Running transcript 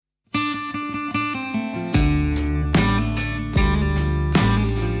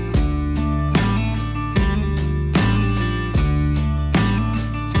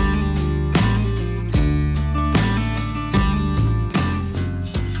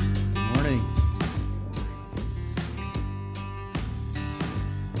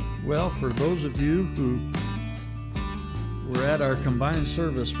Well, for those of you who were at our combined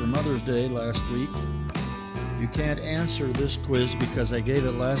service for Mother's Day last week, you can't answer this quiz because I gave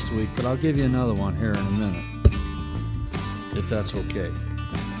it last week, but I'll give you another one here in a minute, if that's okay.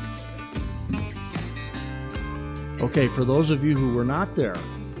 Okay, for those of you who were not there,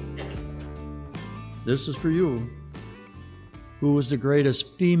 this is for you. Who was the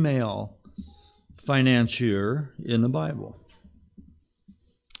greatest female financier in the Bible?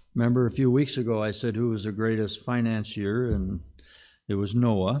 Remember a few weeks ago I said who was the greatest financier, and it was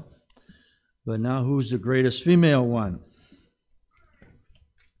Noah. But now who's the greatest female one?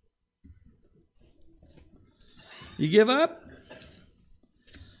 You give up?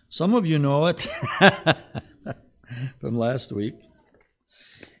 Some of you know it from last week.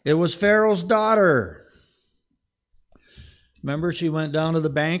 It was Pharaoh's daughter. Remember, she went down to the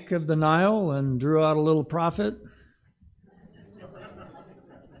bank of the Nile and drew out a little profit?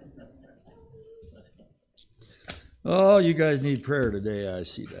 Oh, you guys need prayer today, I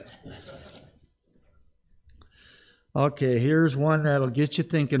see that. Okay, here's one that'll get you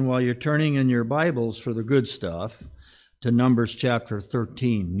thinking while you're turning in your Bibles for the good stuff to Numbers chapter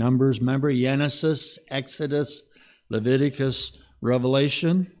 13. Numbers, remember, Genesis, Exodus, Leviticus,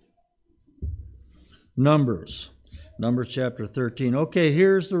 Revelation. Numbers chapter 13. Okay,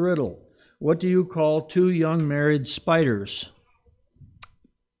 here's the riddle. What do you call two young married spiders?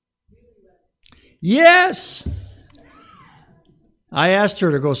 Yes! I asked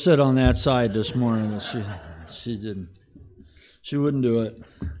her to go sit on that side this morning, and she didn't. She wouldn't do it.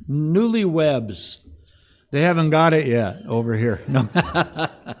 Newlyweds. They haven't got it yet over here. No.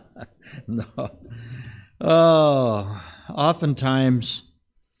 No. Oh, oftentimes,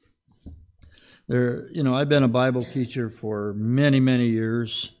 I've been a Bible teacher for many, many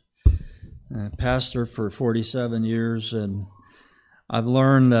years, pastor for 47 years, and I've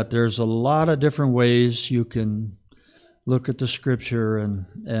learned that there's a lot of different ways you can look at the Scripture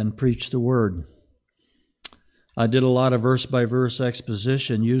and preach the Word. I did a lot of verse-by-verse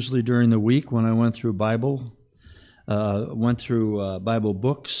exposition, usually during the week when I went through Bible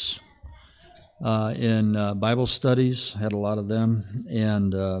books in Bible studies, had a lot of them,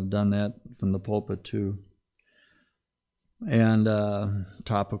 and done that from the pulpit too, and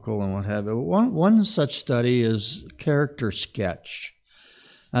topical and what have you. One such study is character sketch.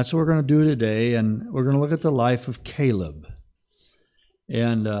 That's what we're going to do today, and we're going to look at the life of Caleb.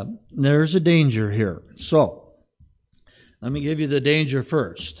 And there's a danger here. So, let me give you the danger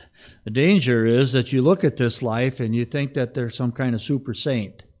first. The danger is that you look at this life and you think that they're some kind of super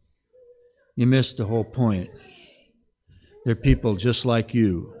saint. You missed the whole point. They're people just like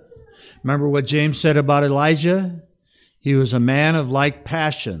you. Remember what James said about Elijah? He was a man of like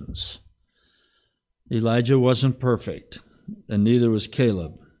passions. Elijah wasn't perfect, and neither was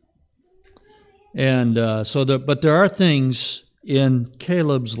Caleb. And but there are things in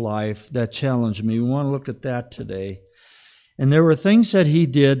Caleb's life that challenge me. We want to look at that today. And there were things that he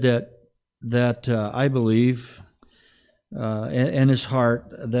did that I believe, and his heart,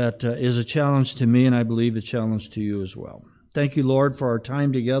 that is a challenge to me, and I believe a challenge to you as well. Thank you, Lord, for our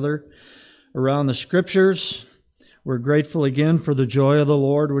time together around the Scriptures. We're grateful again for the joy of the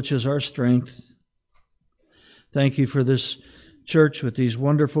Lord, which is our strength. Thank you for this church with these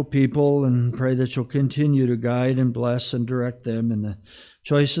wonderful people, and pray that you'll continue to guide and bless and direct them in the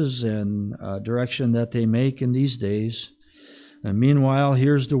choices and direction that they make in these days. And meanwhile,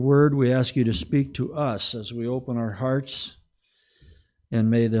 here's the word. We ask you to speak to us as we open our hearts,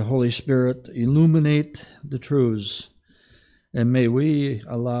 and may the Holy Spirit illuminate the truths, and may we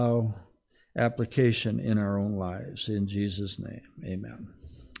allow application in our own lives. In Jesus' name, amen.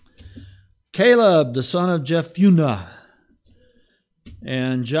 Caleb, the son of Jephunneh,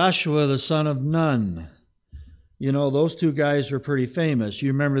 and Joshua, the son of Nun. You know, those two guys were pretty famous.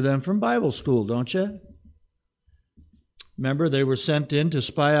 You remember them from Bible school, don't you? Remember, they were sent in to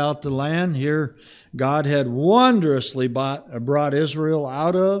spy out the land. Here, God had wondrously brought Israel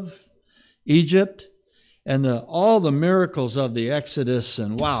out of Egypt, and all the miracles of the Exodus,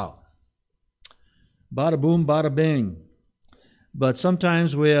 and wow, bada boom, bada bing. But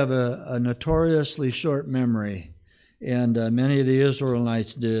sometimes we have a notoriously short memory, and many of the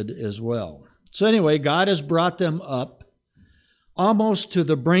Israelites did as well. So anyway, God has brought them up almost to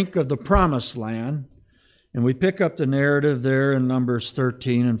the brink of the promised land. And we pick up the narrative there in Numbers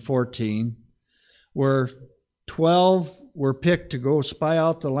 13 and 14, where 12 were picked to go spy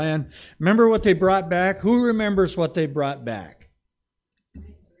out the land. Remember what they brought back? Who remembers what they brought back?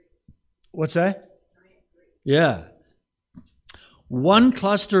 What's that? Yeah. One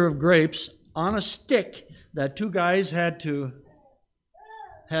cluster of grapes on a stick that two guys had to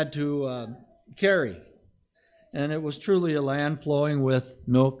had to carry. And it was truly a land flowing with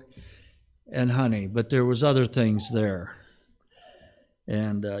milk and honey, but there was other things there.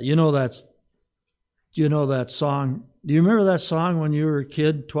 And you know that song? Do you remember that song when you were a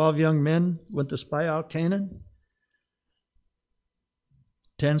kid? 12 young men went to spy out Canaan.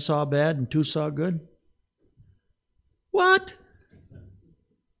 10 saw bad and 2 saw good. What?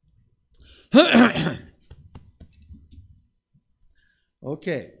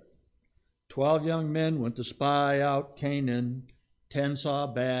 Okay. 12 young men went to spy out Canaan. 10 saw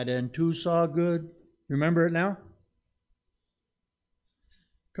bad and 2 saw good. Remember it now?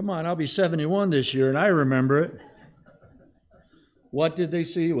 Come on, I'll be 71 this year and I remember it. What did they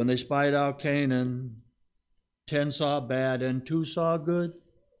see when they spied out Canaan? 10 saw bad and 2 saw good.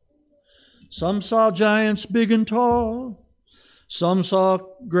 Some saw giants big and tall. Some saw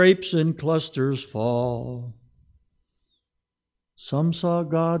grapes in clusters fall. Some saw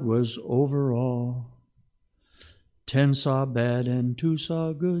God was over all. 10 saw bad and 2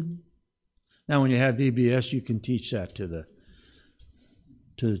 saw good. Now when you have VBS, you can teach that to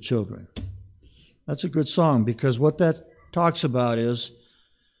the children. That's a good song, because what that talks about is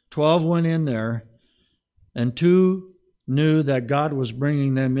 12 went in there and 2 knew that God was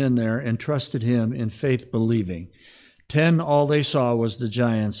bringing them in there and trusted him in faith believing. 10, all they saw was the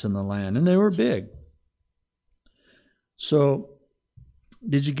giants in the land, and they were big. So,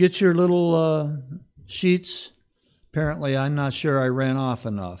 did you get your little sheets? Apparently, I'm not sure I ran off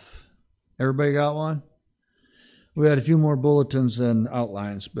enough. Everybody got one? We had a few more bulletins than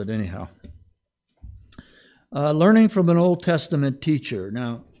outlines, but anyhow. Learning from an Old Testament teacher.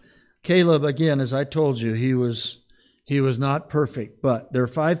 Now, Caleb, again, as I told you, he was not perfect, but there are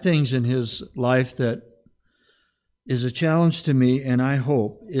 5 things in his life that is a challenge to me, and I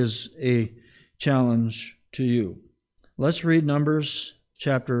hope is a challenge to you. Let's read Numbers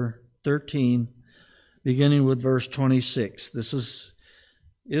chapter 13, beginning with verse 26. This is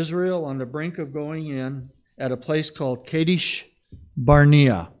Israel on the brink of going in at a place called Kadesh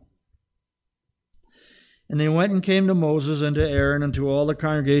Barnea. And they went and came to Moses and to Aaron and to all the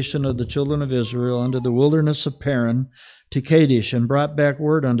congregation of the children of Israel unto the wilderness of Paran to Kadesh, and brought back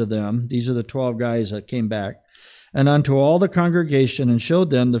word unto them. These are the 12 guys that came back. And unto all the congregation, and showed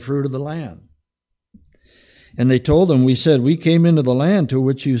them the fruit of the land. And they told them, we said, we came into the land to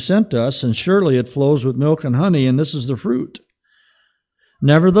which you sent us, and surely it flows with milk and honey, and this is the fruit.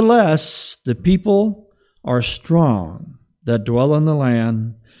 Nevertheless, the people are strong that dwell in the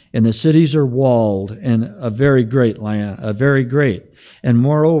land, and the cities are walled, and a very great land, And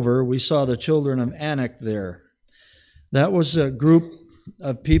moreover, we saw the children of Anak there. That was a group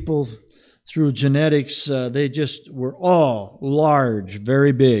of people through genetics. They just were all large,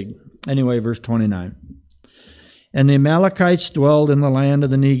 very big. Anyway, verse 29. And the Amalekites dwelled in the land of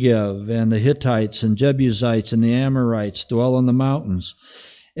the Negev, and the Hittites and Jebusites and the Amorites dwell in the mountains,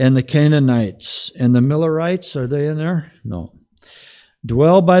 and the Canaanites and the Millerites, are they in there? No.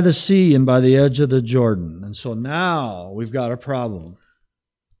 Dwell by the sea and by the edge of the Jordan. And so now we've got a problem.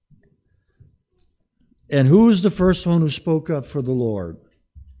 And who was the first one who spoke up for the Lord?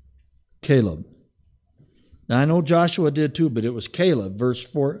 Caleb. Now I know Joshua did too, but it was Caleb, verse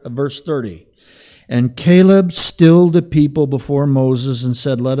 30. And Caleb stilled the people before Moses and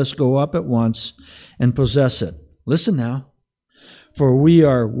said, let us go up at once and possess it. Listen now, for we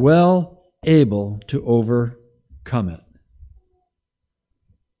are well able to overcome it.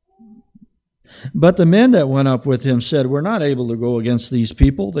 But the men that went up with him said, we're not able to go against these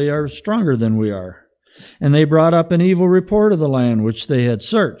people. They are stronger than we are. And they brought up an evil report of the land which they had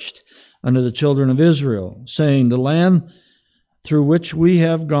searched unto the children of Israel, saying, the land through which we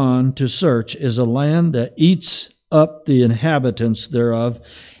have gone to search is a land that eats up the inhabitants thereof,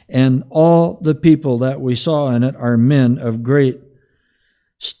 and all the people that we saw in it are men of great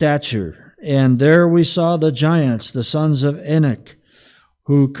stature. And there we saw the giants, the sons of Anak,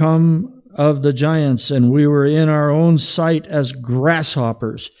 who come of the giants, and we were in our own sight as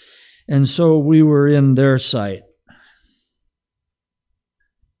grasshoppers, and so we were in their sight.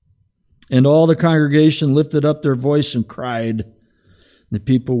 And all the congregation lifted up their voice and cried. The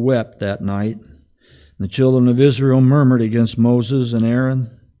people wept that night. The children of Israel murmured against Moses and Aaron.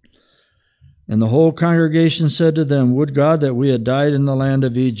 And the whole congregation said to them, would God that we had died in the land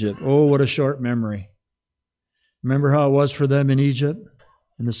of Egypt. Oh, what a short memory. Remember how it was for them in Egypt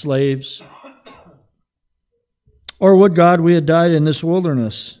and the slaves? Or would God we had died in this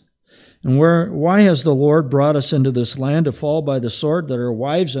wilderness? And why has the Lord brought us into this land to fall by the sword, that our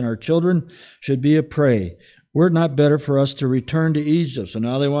wives and our children should be a prey? Were it not better for us to return to Egypt? So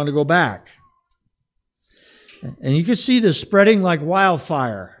now they want to go back. And you can see this spreading like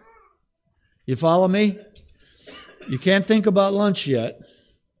wildfire. You follow me? You can't think about lunch yet.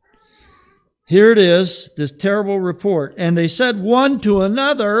 Here it is, this terrible report. And they said one to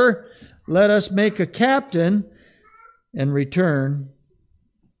another, let us make a captain and return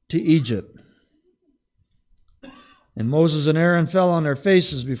to Egypt. And Moses and Aaron fell on their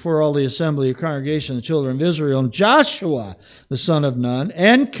faces before all the assembly of congregation of the children of Israel. And Joshua, the son of Nun,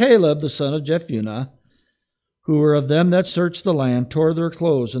 and Caleb, the son of Jephunneh, who were of them that searched the land, tore their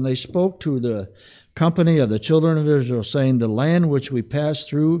clothes. And they spoke to the company of the children of Israel, saying, the land which we passed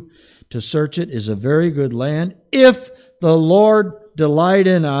through to search it is a very good land. If the Lord delight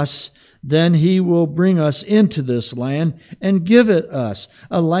in us, then he will bring us into this land and give it us,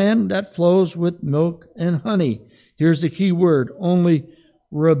 a land that flows with milk and honey. Here's the key word, only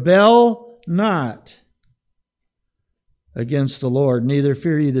rebel not against the Lord, neither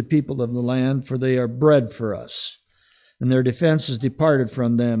fear ye the people of the land, for they are bread for us. And their defense is departed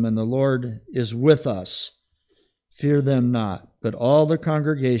from them, and the Lord is with us. Fear them not. But all the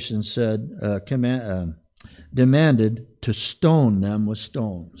congregation said, demanded to stone them with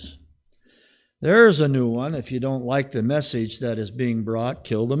stones. There's a new one. If you don't like the message that is being brought,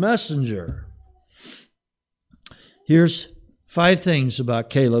 kill the messenger. Here's 5 things about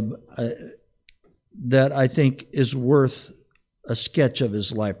Caleb that I think is worth a sketch of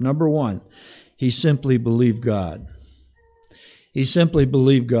his life. Number 1, he simply believed God. He simply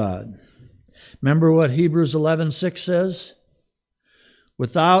believed God. Remember what Hebrews 11:6 says?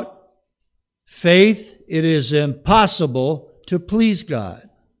 Without faith, it is impossible to please God.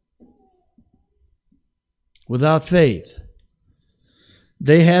 Without faith.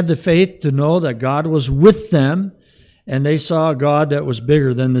 They had the faith to know that God was with them, and they saw a God that was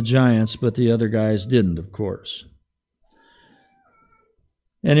bigger than the giants, but the other guys didn't, of course.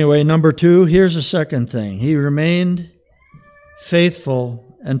 Anyway, number 2, here's a second thing. He remained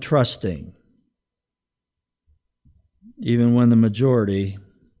faithful and trusting, even when the majority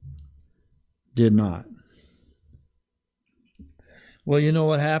did not. Well, you know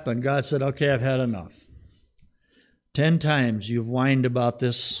what happened? God said, okay, I've had enough. 10 times you've whined about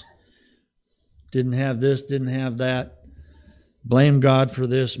this, didn't have this, didn't have that, blamed God for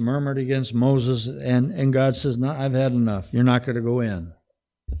this, murmured against Moses, and God says, no, I've had enough. You're not going to go in.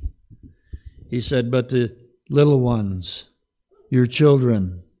 He said, but the little ones, your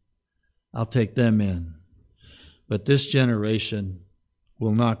children, I'll take them in. But this generation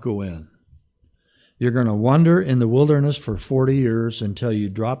will not go in. You're going to wander in the wilderness for 40 years until you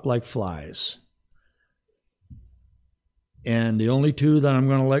drop like flies. And the only 2 that I'm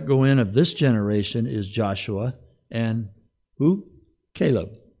going to let go in of this generation is Joshua and who? Caleb.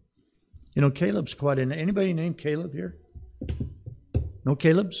 You know, Caleb's quite in. Anybody named Caleb here? No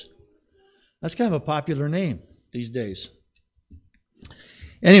Calebs? That's kind of a popular name these days.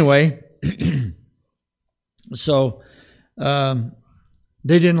 Anyway, so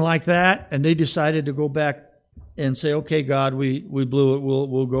they didn't like that, and they decided to go back and say, okay, God, we blew it,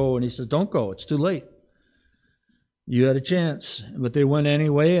 we'll go. And he says, don't go, it's too late. You had a chance. But they went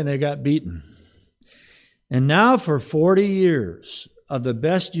anyway, and they got beaten. And now for 40 years of the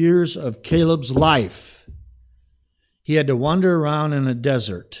best years of Caleb's life, he had to wander around in a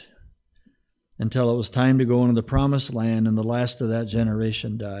desert until it was time to go into the promised land, and the last of that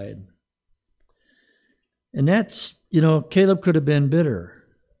generation died. And that's, you know, Caleb could have been bitter.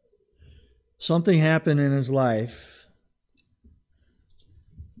 Something happened in his life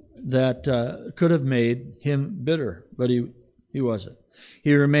that could have made him bitter, but he wasn't.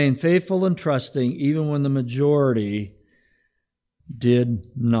 He remained faithful and trusting even when the majority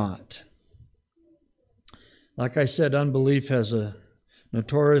did not. Like I said, unbelief has a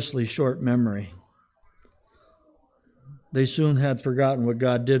notoriously short memory. They soon had forgotten what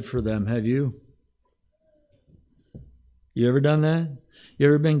God did for them. Have you? You ever done that? You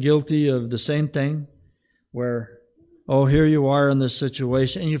ever been guilty of the same thing where, oh, here you are in this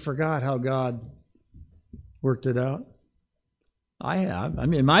situation and you forgot how God worked it out? I have. I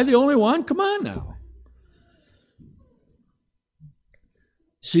mean, am I the only one? Come on now.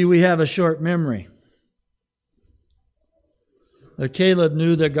 See, we have a short memory. Caleb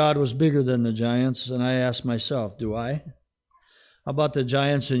knew that God was bigger than the giants, and I asked myself, do I? How about the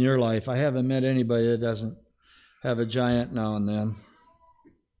giants in your life? I haven't met anybody that doesn't have a giant now and then.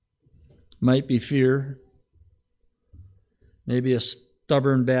 Might be fear, maybe a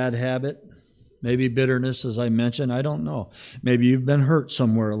stubborn bad habit, maybe bitterness, as I mentioned. I don't know. Maybe you've been hurt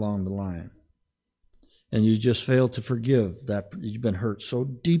somewhere along the line, and you just failed to forgive that you've been hurt so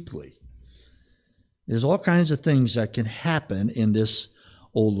deeply. There's all kinds of things that can happen in this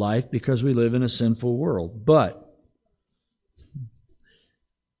old life because we live in a sinful world. But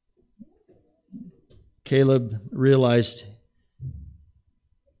Caleb realized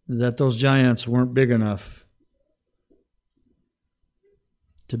that those giants weren't big enough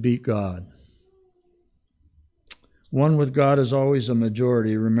to beat God. One with God is always a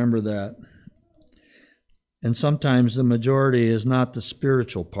majority, remember that. And sometimes the majority is not the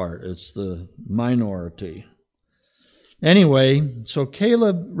spiritual part, it's the minority. Anyway, so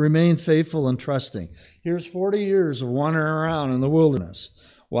Caleb remained faithful and trusting. Here's 40 years of wandering around in the wilderness.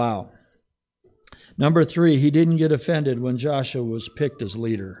 Wow. Number 3, he didn't get offended when Joshua was picked as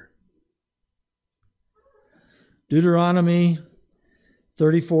leader. Deuteronomy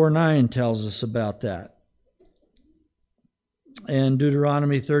 34:9 tells us about that. And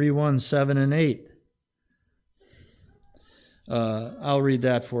Deuteronomy 31:7 and 8. I'll read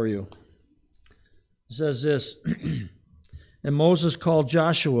that for you. It says this, And Moses called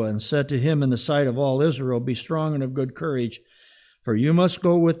Joshua and said to him in the sight of all Israel, Be strong and of good courage, for you must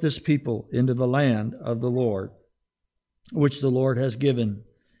go with this people into the land of the Lord, which the Lord has given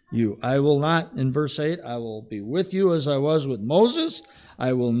you. I will not, in verse 8, I will be with you as I was with Moses.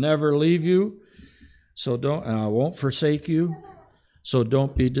 I will never leave you, and I won't forsake you, so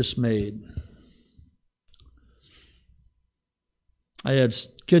don't be dismayed. I had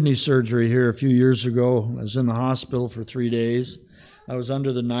kidney surgery here a few years ago. I was in the hospital for 3 days. I was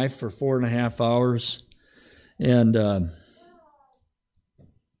under the knife for 4.5 hours. And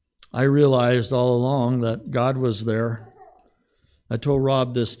I realized all along that God was there. I told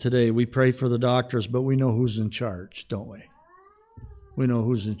Rob this today. We pray for the doctors, but we know who's in charge, don't we? We know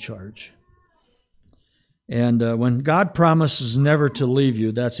who's in charge. And when God promises never to leave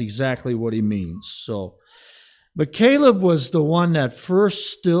you, that's exactly what he means. But Caleb was the one that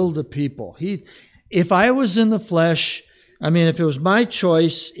first stilled the people. If I was in the flesh, if it was my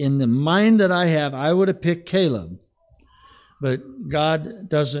choice in the mind that I have, I would have picked Caleb. But God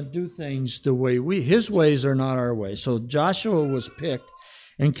doesn't do things the way his ways are not our ways. So Joshua was picked,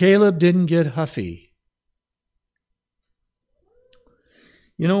 and Caleb didn't get huffy.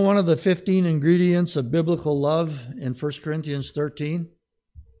 You know one of the 15 ingredients of biblical love in 1 Corinthians 13?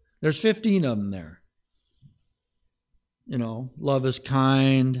 There's 15 of them there. Love is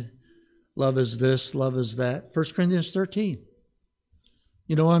kind, love is this, love is that. 1 Corinthians 13.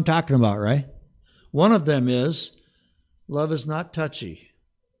 You know what I'm talking about, right? One of them is, love is not touchy.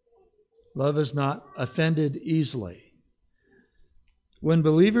 Love is not offended easily. When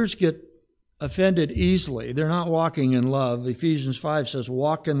believers get offended easily, they're not walking in love. Ephesians 5 says,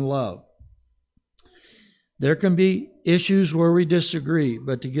 walk in love. There can be issues where we disagree,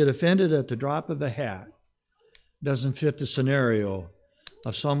 but to get offended at the drop of a hat doesn't fit the scenario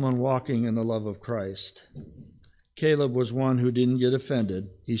of someone walking in the love of Christ. Caleb was one who didn't get offended.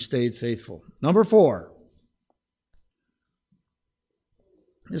 He stayed faithful. Number 4.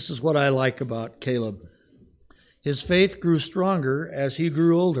 This is what I like about Caleb. His faith grew stronger as he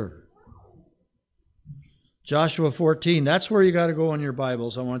grew older. Joshua 14. That's where you got to go in your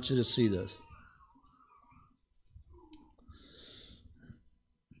Bibles. I want you to see this.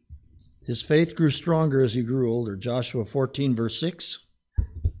 His faith grew stronger as he grew older. Joshua 14, verse 6.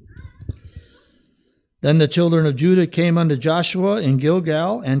 Then the children of Judah came unto Joshua in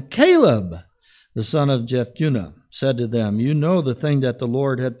Gilgal, and Caleb, the son of Jephunneh, said to them, You know the thing that the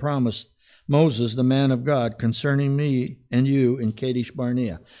Lord had promised Moses, the man of God, concerning me and you in Kadesh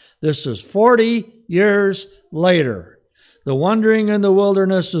Barnea. This is 40 years later. The wandering in the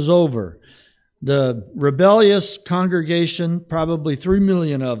wilderness is over. The rebellious congregation, probably 3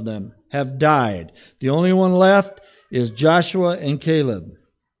 million of them, have died. The only one left is Joshua and Caleb.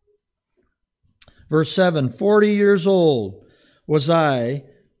 Verse 7, 40 years old was I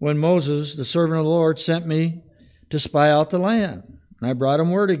when Moses, the servant of the Lord, sent me to spy out the land. And I brought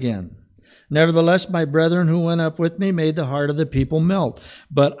him word again. Nevertheless, my brethren who went up with me made the heart of the people melt.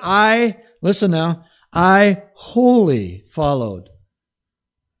 But I wholly followed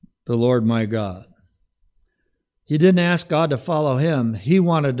the Lord my God. He didn't ask God to follow him. He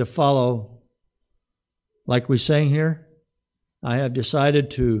wanted to follow, like we sang here, I have decided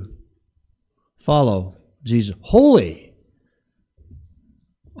to follow Jesus. Wholly.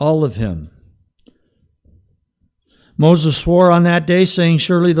 All of him. Moses swore on that day, saying,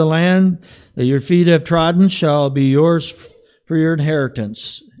 Surely the land that your feet have trodden shall be yours for your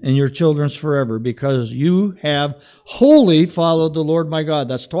inheritance and your children's forever, because you have wholly followed the Lord my God.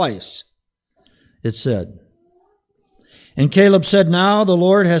 That's twice, it said. And Caleb said, Now the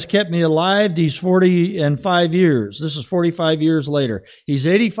Lord has kept me alive these 45 years. This is 45 years later. He's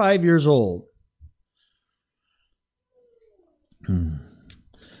 85 years old.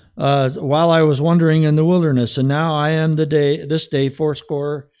 while I was wandering in the wilderness, and now I am this day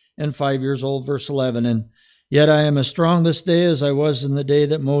 85 years old, verse 11, and yet I am as strong this day as I was in the day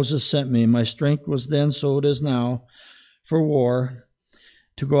that Moses sent me. My strength was then, so it is now, for war,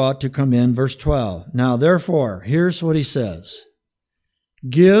 to go out, to come in. Verse 12. Now, therefore, here's what he says.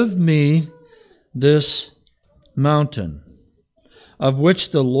 Give me this mountain, of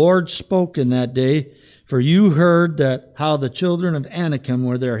which the Lord spoke in that day, for you heard that how the children of Anakim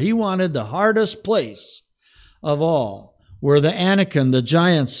were there. He wanted the hardest place of all, where the Anakim, the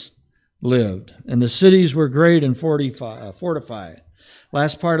giants, lived, and the cities were great and fortified.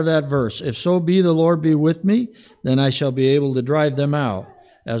 Last part of that verse. If so be the Lord be with me, then I shall be able to drive them out,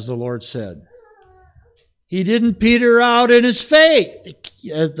 as the Lord said. He didn't peter out in his faith.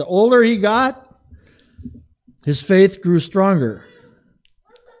 As the older he got, his faith grew stronger.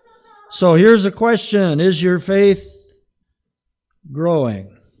 So here's a question. Is your faith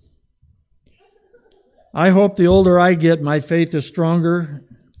growing? I hope the older I get, my faith is stronger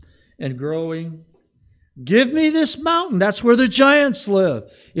and growing. Give me this mountain. That's where the giants live.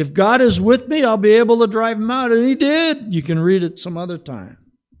 If God is with me, I'll be able to drive them out. And he did. You can read it some other time.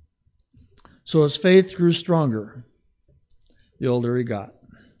 So his faith grew stronger the older he got.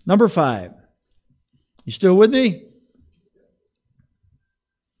 Number 5. You still with me?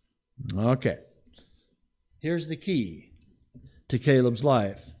 Okay. Here's the key to Caleb's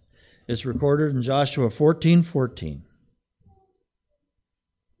life. It's recorded in Joshua 14:14.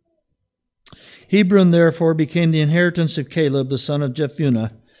 Hebron, therefore, became the inheritance of Caleb, the son of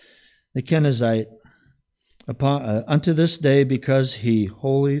Jephunneh, the Kenizzite, unto this day, because he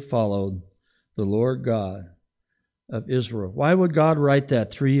wholly followed the Lord God of Israel. Why would God write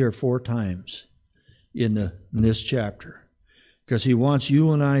that 3 or 4 times in this chapter? Because he wants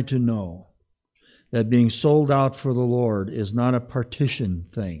you and I to know that being sold out for the Lord is not a partition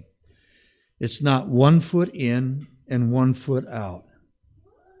thing. It's not 1 foot in and 1 foot out.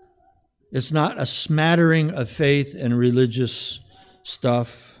 It's not a smattering of faith and religious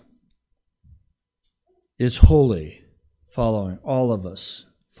stuff. It's holy, following, all of us,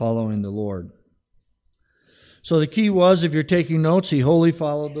 following the Lord. So the key was, if you're taking notes, he wholly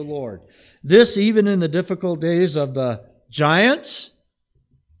followed the Lord. This even in the difficult days of the giants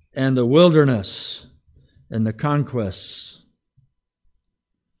and the wilderness and the conquests.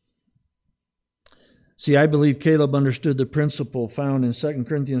 See, I believe Caleb understood the principle found in 2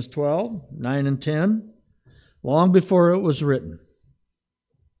 Corinthians 12, 9 and 10, long before it was written.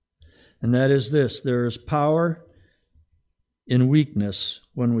 And that is this: there is power in weakness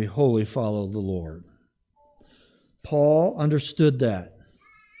when we wholly follow the Lord. Paul understood that.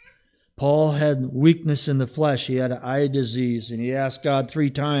 Paul had weakness in the flesh. He had an eye disease, and he asked God 3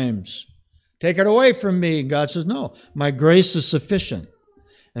 times, take it away from me. And God says, no, my grace is sufficient.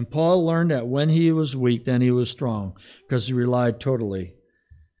 And Paul learned that when he was weak, then he was strong, because he relied totally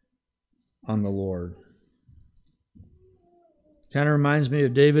on the Lord. Kind of reminds me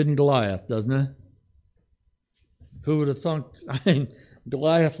of David and Goliath, doesn't it? Who would have thought?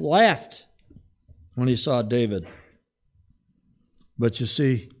 Goliath laughed when he saw David. But you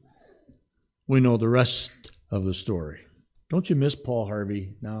see, we know the rest of the story. Don't you miss Paul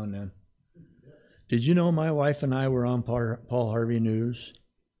Harvey now and then? Did you know my wife and I were on Paul Harvey News?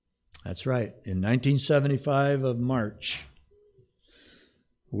 That's right. In 1975 of March,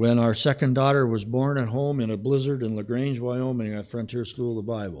 when our second daughter was born at home in a blizzard in LaGrange, Wyoming at Frontier School of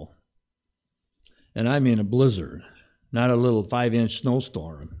the Bible. And I mean a blizzard, not a little 5-inch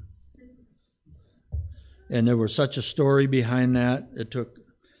snowstorm. And there was such a story behind that. It took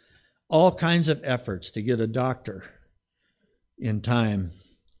all kinds of efforts to get a doctor in time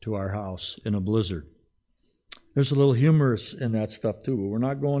to our house in a blizzard. There's a little humorous in that stuff too, but we're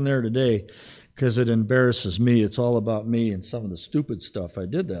not going there today because it embarrasses me. It's all about me and some of the stupid stuff I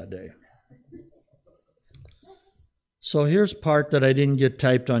did that day. So here's part that I didn't get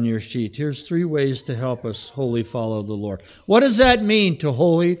typed on your sheet. Here's 3 ways to help us wholly follow the Lord. What does that mean, to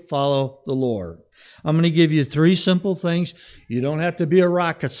wholly follow the Lord? I'm going to give you 3 simple things. You don't have to be a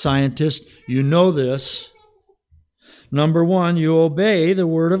rocket scientist. You know this. Number 1, you obey the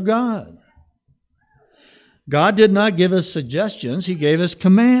Word of God. God did not give us suggestions. He gave us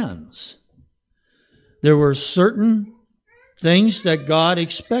commands. There were certain things that God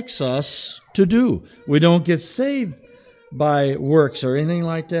expects us to do. We don't get saved by works or anything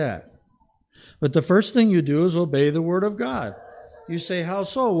like that. But the first thing you do is obey the Word of God. You say, how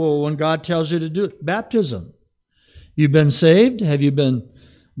so? Well, when God tells you to do it. Baptism. You've been saved? Have you been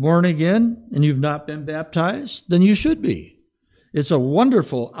born again and you've not been baptized? Then you should be. It's a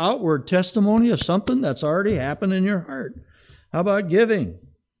wonderful outward testimony of something that's already happened in your heart. How about giving?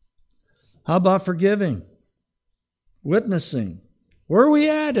 How about forgiving? Witnessing? Where are we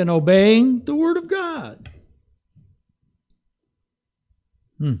at in obeying the Word of God?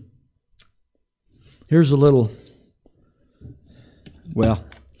 Here's a little, well,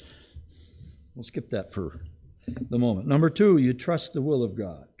 we'll skip that for the moment. Number 2, you trust the will of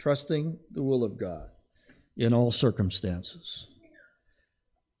God. Trusting the will of God in all circumstances.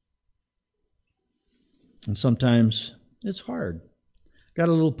 And sometimes it's hard. Got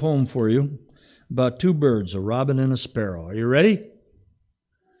a little poem for you about 2 birds, a robin and a sparrow. Are you ready?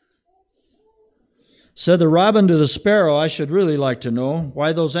 Said the robin to the sparrow, I should really like to know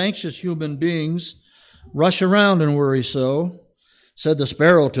why those anxious human beings rush around and worry so. Said the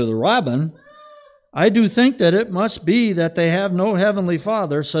sparrow to the robin, I do think that it must be that they have no heavenly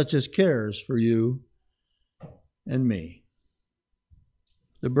Father such as cares for you and me.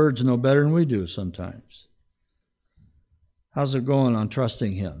 The birds know better than we do sometimes. How's it going on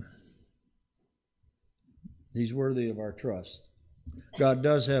trusting Him? He's worthy of our trust. God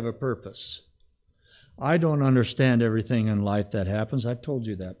does have a purpose. I don't understand everything in life that happens. I've told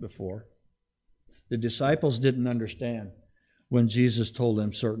you that before. The disciples didn't understand when Jesus told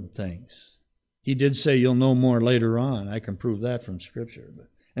them certain things. He did say you'll know more later on. I can prove that from Scripture,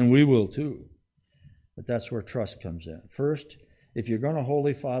 and we will too. But that's where trust comes in. First, if you're going to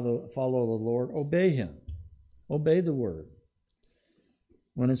wholly follow the Lord, obey Him. Obey the Word.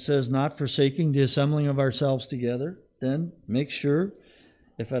 When it says not forsaking the assembling of ourselves together, then make sure,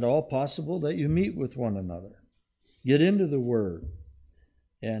 if at all possible, that you meet with one another. Get into the Word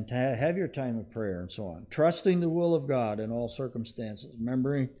and have your time of prayer and so on. Trusting the will of God in all circumstances.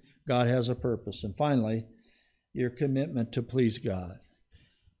 Remembering God has a purpose. And finally, your commitment to please God.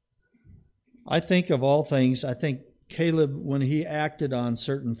 I think of all things, I think Caleb, when he acted on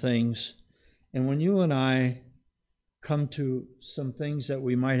certain things, and when you and I come to some things that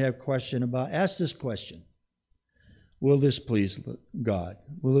we might have question about, ask this question. Will this please God?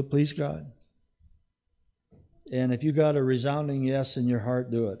 Will it please God? And if you got a resounding yes in your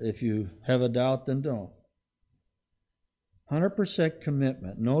heart, do it. If you have a doubt, then don't. 100%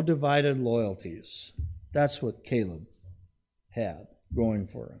 commitment, no divided loyalties. That's what Caleb had going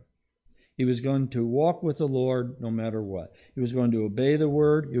for him. He was going to walk with the Lord no matter what. He was going to obey the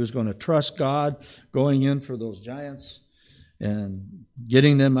Word. He was going to trust God, going in for those giants and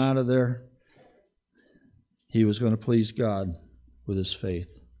getting them out of there. He was going to please God with his faith.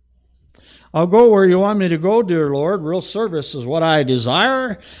 I'll go where you want me to go, dear Lord. Real service is what I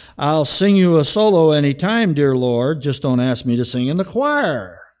desire. I'll sing you a solo anytime, dear Lord. Just don't ask me to sing in the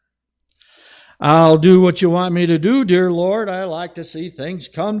choir. I'll do what you want me to do, dear Lord. I like to see things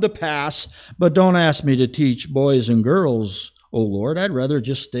come to pass, but don't ask me to teach boys and girls, oh Lord. I'd rather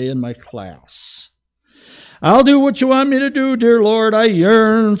just stay in my class. I'll do what you want me to do, dear Lord. I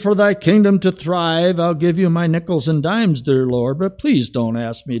yearn for thy kingdom to thrive. I'll give you my nickels and dimes, dear Lord, but please don't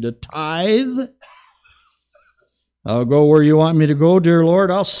ask me to tithe. I'll go where you want me to go, dear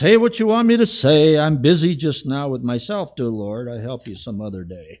Lord. I'll say what you want me to say. I'm busy just now with myself, dear Lord. I'll help you some other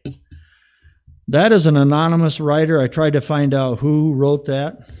day. That is an anonymous writer. I tried to find out who wrote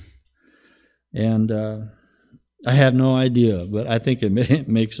that, and I have no idea, but I think it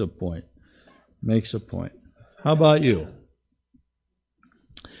makes a point. Makes a point. How about you?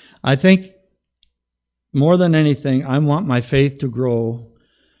 I think more than anything, I want my faith to grow,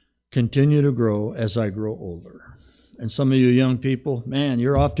 continue to grow as I grow older. And some of you young people, man,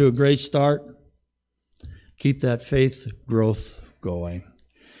 you're off to a great start. Keep that faith growth going.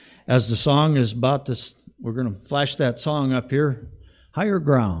 As the song is about to, we're going to flash that song up here. Higher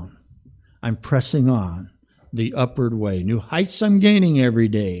ground. I'm pressing on the upward way. New heights I'm gaining every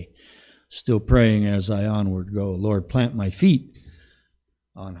day. Still praying as I onward go. Lord, plant my feet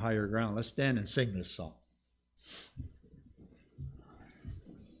on higher ground. Let's stand and sing this song.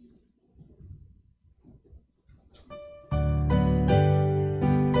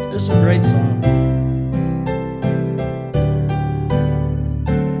 This is a great song.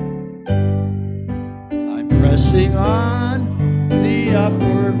 I'm pressing on the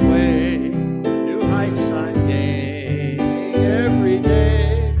upward way. New heights I'm gaining every day.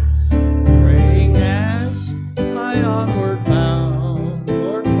 Onward bound,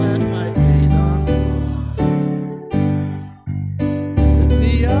 Lord, plant my feet on. Lift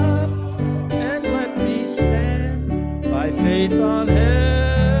me up and let me stand by faith on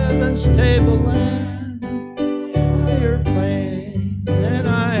heaven's tableland. Higher plane than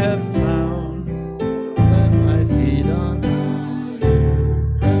I have found. Plant my feet on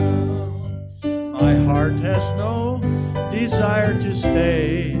higher ground. My heart has no desire to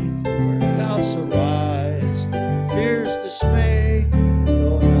stay where doubts arise. Fears dismay,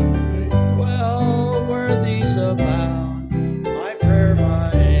 though not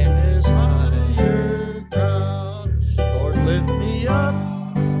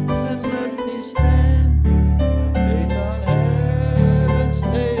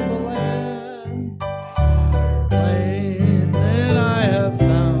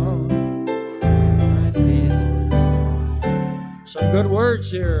words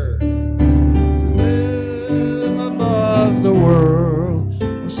here. Live above the world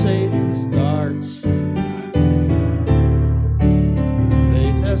where Satan's darts.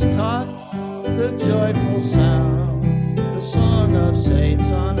 Faith has caught the joyful sound, the song of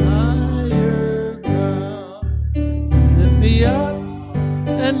saints on higher ground. Lift me up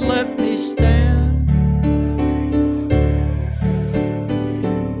and let me stand.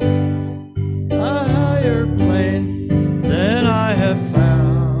 A higher plane than I have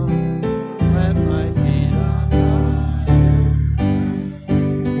found. Plant my feet on higher.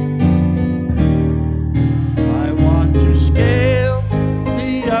 I want to scale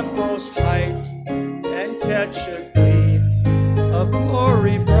the utmost height and catch a gleam of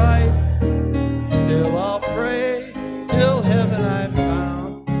glory bright. Still I'll pray till heaven I've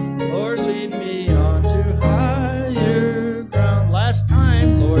found. Lord, lead me on to higher ground. Last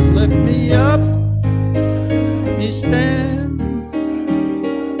time, Lord, lift me up, me stand,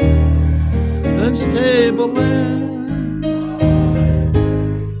 then stable land,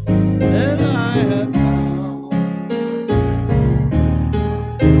 and I have found.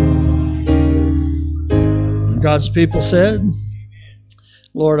 God's people said,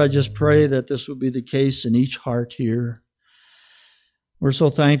 Lord, I just pray that this will be the case in each heart here. We're so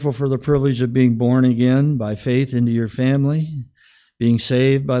thankful for the privilege of being born again by faith into your family, being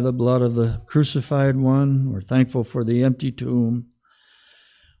saved by the blood of the crucified one. We're thankful for the empty tomb.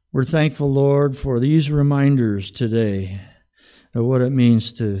 We're thankful, Lord, for these reminders today of what it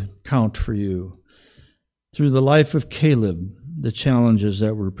means to count for you. Through the life of Caleb, the challenges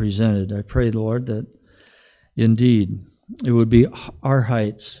that were presented, I pray, Lord, that indeed it would be our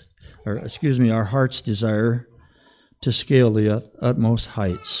heart's desire to scale the utmost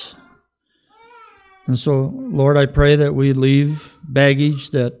heights. And so, Lord, I pray that we leave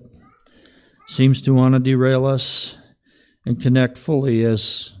baggage that seems to want to derail us and connect fully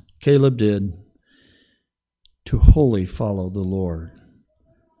as Caleb did to wholly follow the Lord,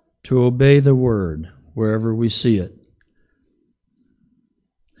 to obey the word wherever we see it,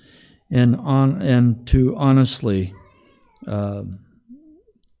 and to honestly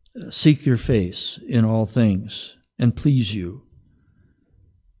seek your face in all things and please you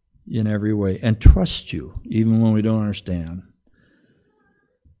in every way and trust you even when we don't understand.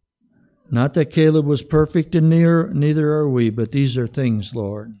 Not that Caleb was perfect and neither are we, but these are things,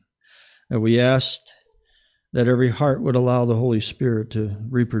 Lord, that we asked that every heart would allow the Holy Spirit to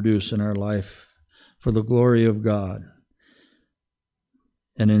reproduce in our life for the glory of God.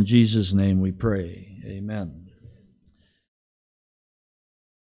 And in Jesus' name we pray. Amen.